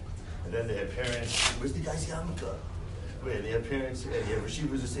said. And then they have parents, where's the guy's yarmulke? Wait, they have parents, and you have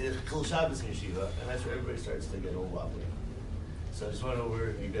yeshivas who say Kol Shabbos in yeshiva, and that's where everybody starts to get all wobbly. So I just want to know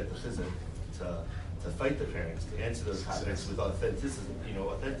where you get the chizuk to fight the parents, to answer those topics with authenticity,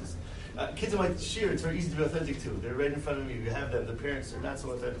 authenticity. Kids in my shir, it's very easy to be authentic to. They're right in front of me. You have them. The parents are not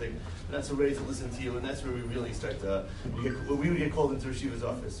so authentic. They're not so ready to listen to you, and that's where we really start to. We would get called into Yeshiva's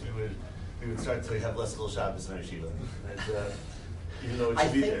office. We would start to have less Kol Shabbos in our Yeshiva, and even though it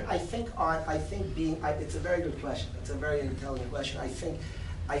should be there. I think being. It's a very good question. It's a very intelligent question.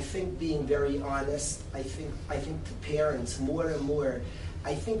 I think being very honest. I think to parents more and more.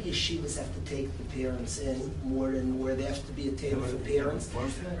 I think yeshivas have to take the parents in more and more. There have to be a table for parents.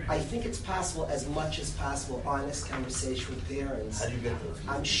 I think it's possible, as much as possible, honest conversation with parents. How do you get those?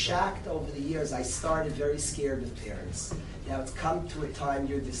 I'm shocked over the years. I started very scared with parents. Now it's come to a time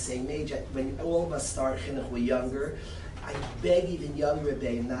you're the same age. When all of us start chinuch, we're younger. I beg even young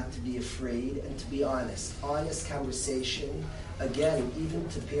Rabbi not to be afraid and to be honest. Honest conversation. Again, even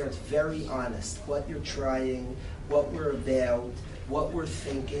to parents, very honest. What you're trying, what we're about, what we're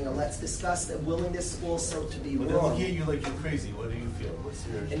thinking, and let's discuss the willingness also to be When they wrong. look at you like you're crazy, what do you feel? What's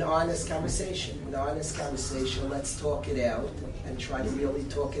your... An honest conversation. Let's talk it out and try to really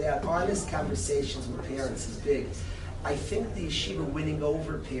talk it out. Honest conversations with parents is big. I think the yeshiva winning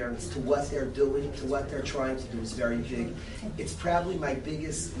over parents to what they're doing, to what they're trying to do is very big. It's probably my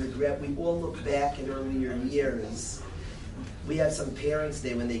biggest regret. We all look back at earlier years. We had some parents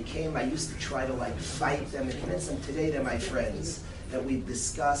there when they came. I used to try to fight them and convince them. Today they're my friends. That we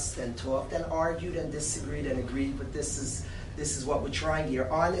discussed and talked and argued and disagreed and agreed. But this is what we're trying here.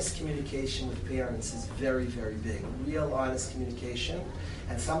 Honest communication with parents is very, very big. Real honest communication.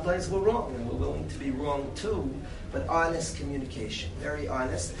 And sometimes we're wrong, and we're willing to be wrong too. But honest communication, very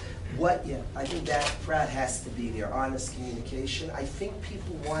honest. I think that Pratt has to be there. Honest communication. I think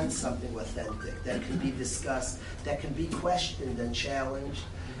people want something authentic that can be discussed, that can be questioned and challenged.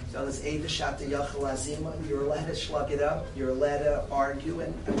 So there's Eda Shata Yachal Azima. You're allowed to slug it up. You're allowed to argue,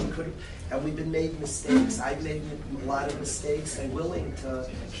 and we've been made mistakes. I've made a lot of mistakes. I'm willing to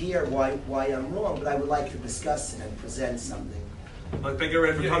hear why I'm wrong, but I would like to discuss it and present something. Thank you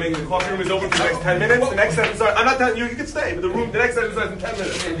everyone for coming. The coffee room is open for the next 10 minutes. The next session starts. I'm not telling you, you can stay, but the next session starts in 10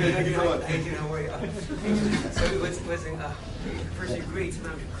 minutes. Thank you so much. Thank you, how are you? So it was first great.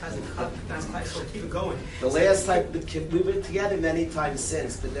 So keep it going. The last time, we've been together many times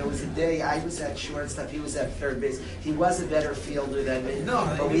since, but there was a day I was at shortstop, he was at third base. He was a better fielder than me,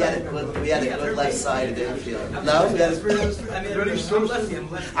 but we had a good left side of the infield. No? I'm lefty.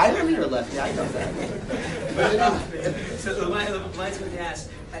 I know you're lefty, I know that. So the line's going to ask,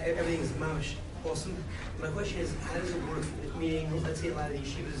 everything is mamish, awesome. My question is, how does it work? Meaning, let's say a lot of the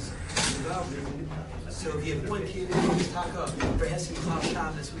yeshivas involved. So if you have one kid who's taka for Hessim Chal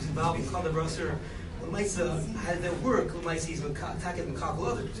Shabbos, who's involved in Kal Brasser, how does that work? Who might see he's taka and kakal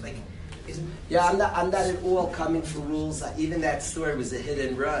others? I'm not at all coming for rules. Even that story was a hit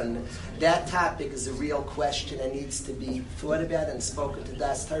and run. That topic is a real question and needs to be thought about and spoken to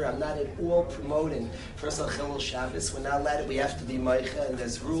Das Torah. I'm not at all promoting first of all Chilul Shabbos. We're not allowed. We have to be meicha, and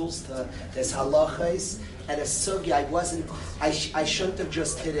there's rules. There's halachas and a sugya. I shouldn't have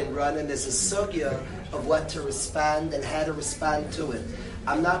just hit and run. And there's a sugya of what to respond and how to respond to it.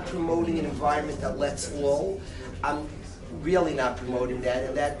 I'm not promoting an environment that lets all. I'm really not promoting that,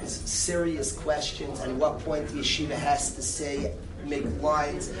 and that is serious questions, and what point the yeshiva has to say, make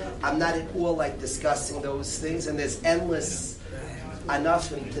lines. I'm not at all discussing those things, and there's endless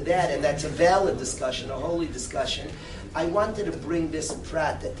enough into that, and that's a valid discussion, a holy discussion. I wanted to bring this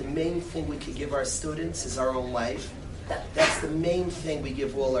prat, that the main thing we could give our students is our own life. That's the main thing we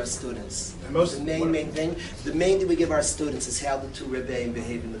give all our students. And most- The main thing we give our students is how the two Rebbeim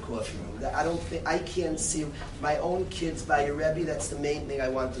behave in the coffee room. I can't see my own kids by a Rebbe. That's the main thing I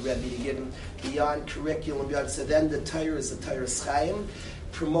want the Rebbe to give them beyond curriculum. So then the Torah is the Torah Chaim,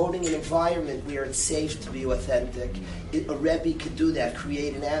 promoting an environment where it's safe to be authentic. A Rebbe could do that,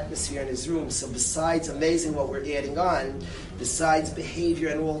 create an atmosphere in his room. So besides amazing what we're adding on, besides behavior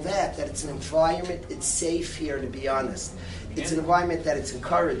and all that it's an environment, it's safe here to be honest. It's an environment that it's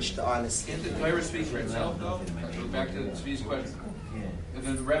encouraged to honesty. Can't the Torah speak for itself, though? Go back to Tzvi's question. If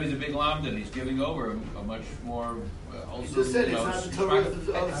the Rebbe's a big lamdan, he's giving over a much more wholesome. You just said it's not the Torah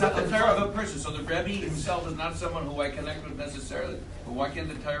it's not the Torah of a person. So the Rebbe himself is not someone who I connect with necessarily. But why can't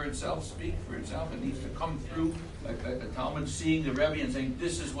the Torah itself speak for itself? It needs to come through a Talmud seeing the Rebbe and saying,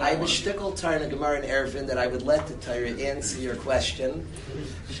 "This is what I I have a want." shtickle Torah in Gemara and Eruvin that I would let the Torah answer your question.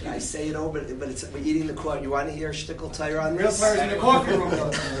 Should I say it over? But we're eating the coffee. You want to hear shtickle Torah on Real this? Torah's in the coffee room.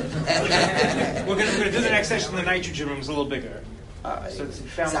 We're going to do the next session. The nitrogen room is a little bigger. So it's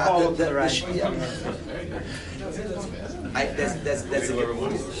found all over the right.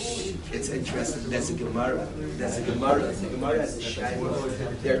 It's interesting. There's a Gemara. The Gemara has a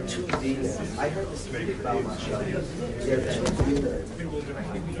shayla. There are two dinas. I heard this from Big Baal Machshava. There are two dinas.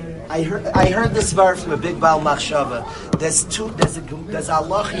 I heard this bar from a Big Baal Machshava. There's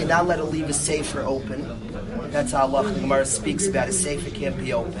halacha. You're not allowed to leave a sefer open. That's how halacha. The Gemara speaks about a sefer can't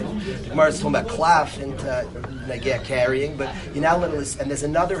be open. The Gemara is talking about klaf and carrying, but you're not allowed to. And there's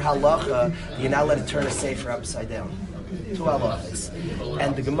another halacha. You're not allowed to turn a sefer upside down. Two halachas.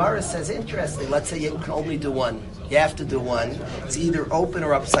 And the Gemara says, interesting, let's say you can only do one. You have to do one. It's either open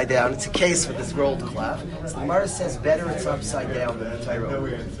or upside down. It's a case with this rolled cloth. So the Gemara says, better it's upside down than the Torah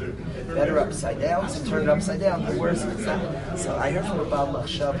open. Better upside down, so turn it upside down, the worse it's not. So I heard from a Baal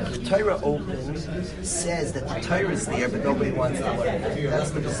Machshava, the Torah open says that the Torah is there, but nobody wants to learn it.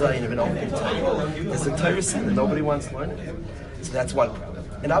 That's the design of an open Torah. There's the Torah saying that nobody wants to learn it. So that's one problem.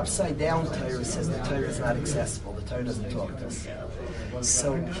 An upside down Torah says the Torah is not accessible. The Torah doesn't talk to us.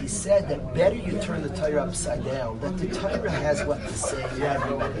 So he said that better you turn the Torah upside down, that the Torah has what to say.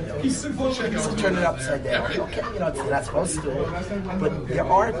 So turn it upside down. Okay, it's not supposed to. But there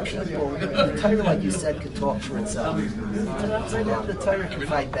are people, the Torah, like you said, could talk for itself. Turn it upside down, the Torah can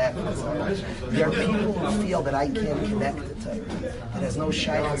fight back for itself. There are people who feel that I can't connect the Torah. It has no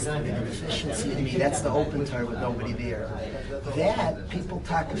shaykhs, deficiency in me. That's the open Torah with nobody there. That, people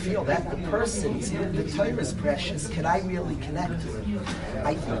feel that the person, the Torah is precious, can I really connect to it?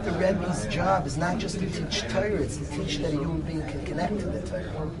 I think the Rebbe's job is not just to teach Torah, it's to teach that a human being can connect to the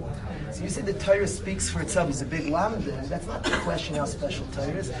Torah. So you say the Torah speaks for itself, he's a big lamdan. That's not the question how special Torah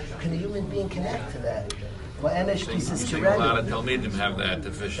is. Can a human being connect to that? Well, a lot of Talmidim have that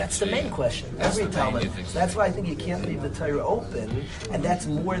deficiency. That's the main question. Every Talmud. So that's why I think you can't leave the Torah open, and that's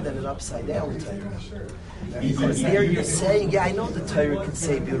more than an upside down Torah. Because there you're saying, I know the Torah can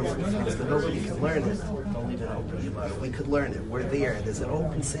say beautiful things, but nobody can learn it. Don't leave it open. We could learn it. We're there. There's an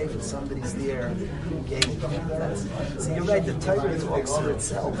open safe, and somebody's there. So you're right. The Torah talks for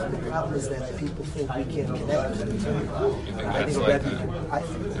itself. The problem is that people think we can't connect with the Torah. You think that's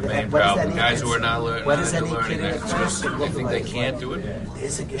the main problem? Guys who are not learning. What is any kidding? I think they can't do it.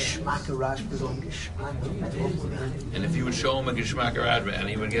 There's a geschmack Rashba on geschmack. And if you would show him a geschmack Rashba, and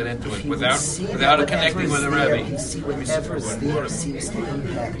he would get into it without connecting with a Rebbe. You see whatever's there seems to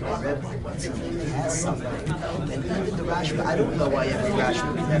impact our Rebbe. Once he has something, and even the Rashba, I don't know why every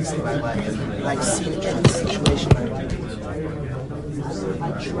Rashba connects to my life, but I've seen any situation like that.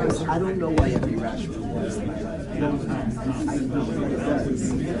 I don't know why every Rashba connects to my life.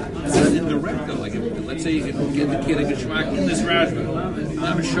 It's indirect though. Like, let's say you can get the kid a geschmack in this Rashba.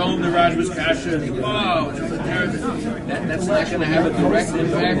 I'm show him the Rashba's kasha, and he, wow, that's not going to have a direct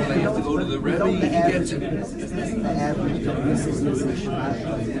impact. They have to go to the Rebbe, he gets it. So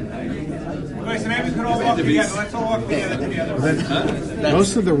maybe we can all walk together. Let's all walk together.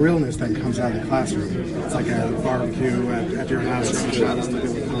 Most of the realness then comes out of the classroom. It's like a barbecue at your house.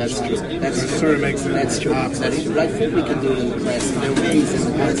 That's true. It sort of makes it. That's true. But I think we can do it in the class. There are ways in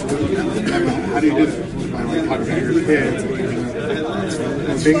the class. How do you do that? By like talking about your kids,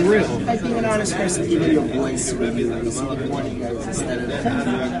 being real. By being an honest person, even your voice when you see the morning guys instead of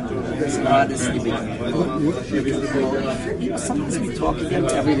there's an honesty. Sometimes we talk again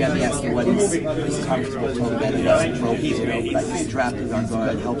to every Rebbe asking what he's comfortable talking about. He doesn't appropriate, but I think dropping our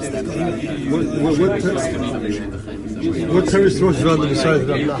guard helps them. What terrorist sources on the side of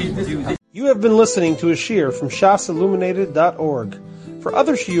the You have been listening to a shiur from shasilluminated.org. For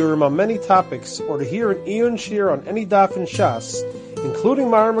other shiurim on many topics, or to hear an Eon shiur on any daf in Shas, including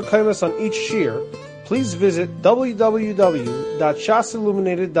Mara Mekaymas on each shiur, please visit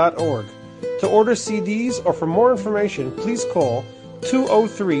www.shasilluminated.org. To order CDs or for more information, please call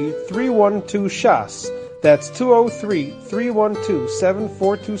 203-312-SHAS. That's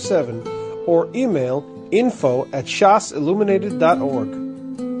 203-312-7427, or email info@shasilluminated.org.